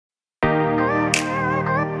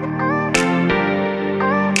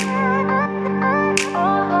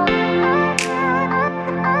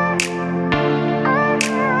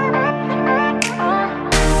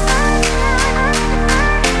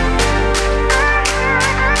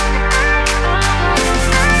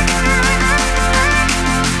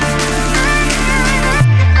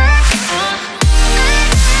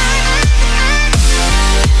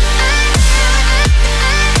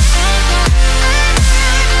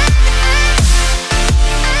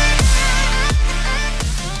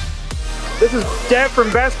This is Dev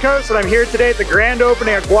from Best Coast, and I'm here today at the grand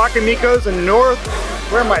opening of GuacAmigos in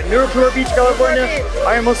where am I? Newport Beach, California?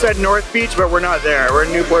 I almost said North Beach, but we're not there. We're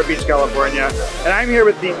in Newport Beach, California. And I'm here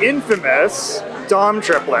with the infamous Dom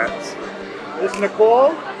triplets. This is Nicole.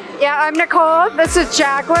 Yeah, I'm Nicole. This is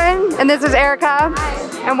Jacqueline, and this is Erica.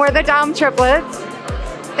 And we're the Dom triplets.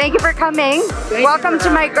 Thank you for coming. Welcome to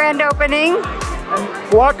my grand opening.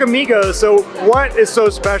 GuacAmigos, so what is so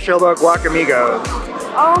special about GuacAmigos?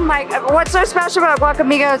 Oh my, what's so special about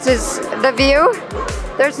GuacAmigos is the view.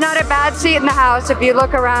 There's not a bad seat in the house if you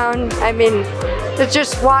look around. I mean, it's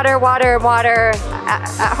just water, water, water,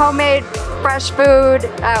 homemade fresh food,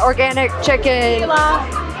 organic chicken,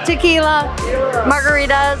 tequila,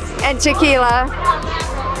 margaritas, and tequila.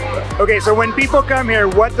 Okay, so when people come here,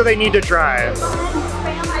 what do they need to try?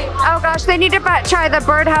 Oh gosh, they need to try the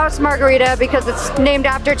Birdhouse Margarita because it's named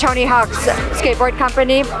after Tony Hawk's skateboard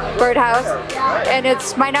company, Birdhouse. And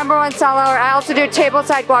it's my #1 seller. I also do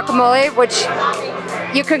tableside guacamole, which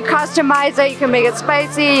you can customize it. You can make it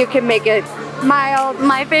spicy, you can make it mild.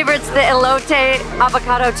 My favorite's the elote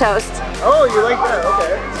avocado toast. Oh, you like that?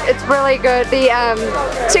 Okay. It's really good. The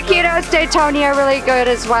taquitos de Tony are really good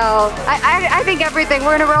as well. I think everything.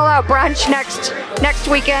 We're gonna roll out brunch next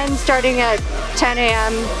weekend, starting at 10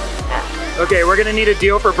 a.m. Okay, we're gonna need a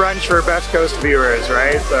deal for brunch for Best Coast viewers,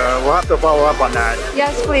 right? So we'll have to follow up on that.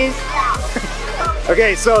 Yes, please.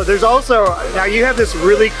 Okay, so there's also, now you have this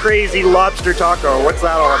really crazy lobster taco. What's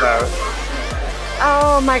that all about?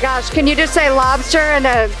 Oh my gosh, can you just say lobster and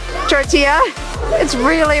a tortilla? It's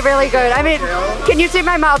really, really good. I mean, can you see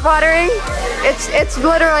my mouth watering? It's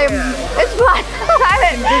literally, it's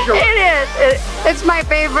it is. It's my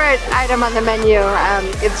favorite item on the menu.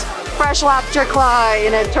 It's fresh lobster claw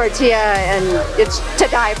in a tortilla, and it's to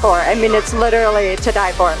die for. I mean, it's literally to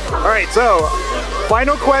die for. All right, so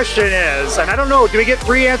final question is, and I don't know, do we get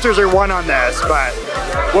 3 answers or 1 on this, but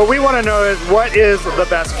what we want to know is, what is the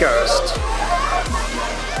Best Coast?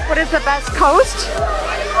 What is the Best Coast?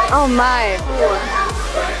 Oh my.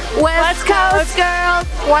 West Coast, girls.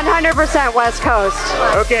 100% West Coast.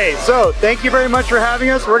 Okay, so thank you very much for having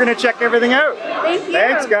us. We're gonna check everything out. Thank you.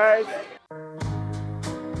 Thanks, guys.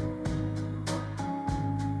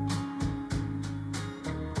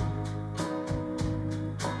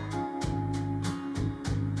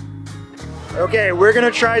 Okay, we're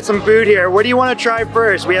gonna try some food here. What do you want to try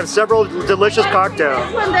first? We have several delicious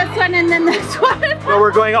cocktails. This one, and then this one. Well,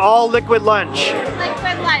 we're going all liquid lunch.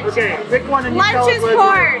 Liquid lunch. Okay, pick one and you lunch tell us is what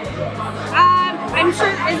poured. I'm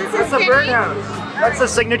sure, is this That's a a Birdhouse. That's the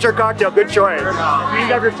signature cocktail. Good choice.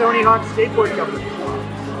 Named after Tony Hawk's skateboard company.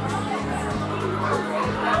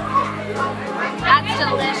 That's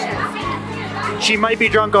delicious. She might be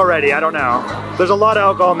drunk already. I don't know. There's a lot of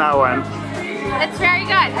alcohol in that one. It's very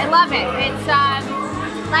good. I love it. It's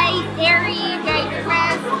light, airy, very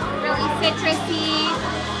crisp, really citrusy,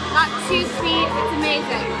 not too sweet. It's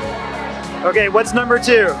amazing. Okay, what's number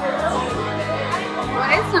 2? What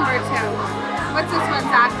is number 2? What's this one,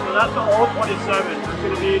 Zach? So that's the old 27. It's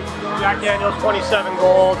going to be Jack Daniel's 27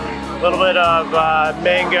 Gold, a little bit of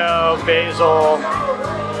mango, basil.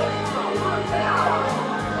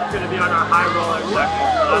 It's going to be on our high roller section.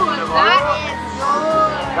 So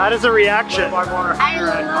That is a reaction. I love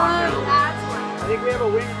that one. I think we have a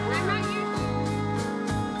winner.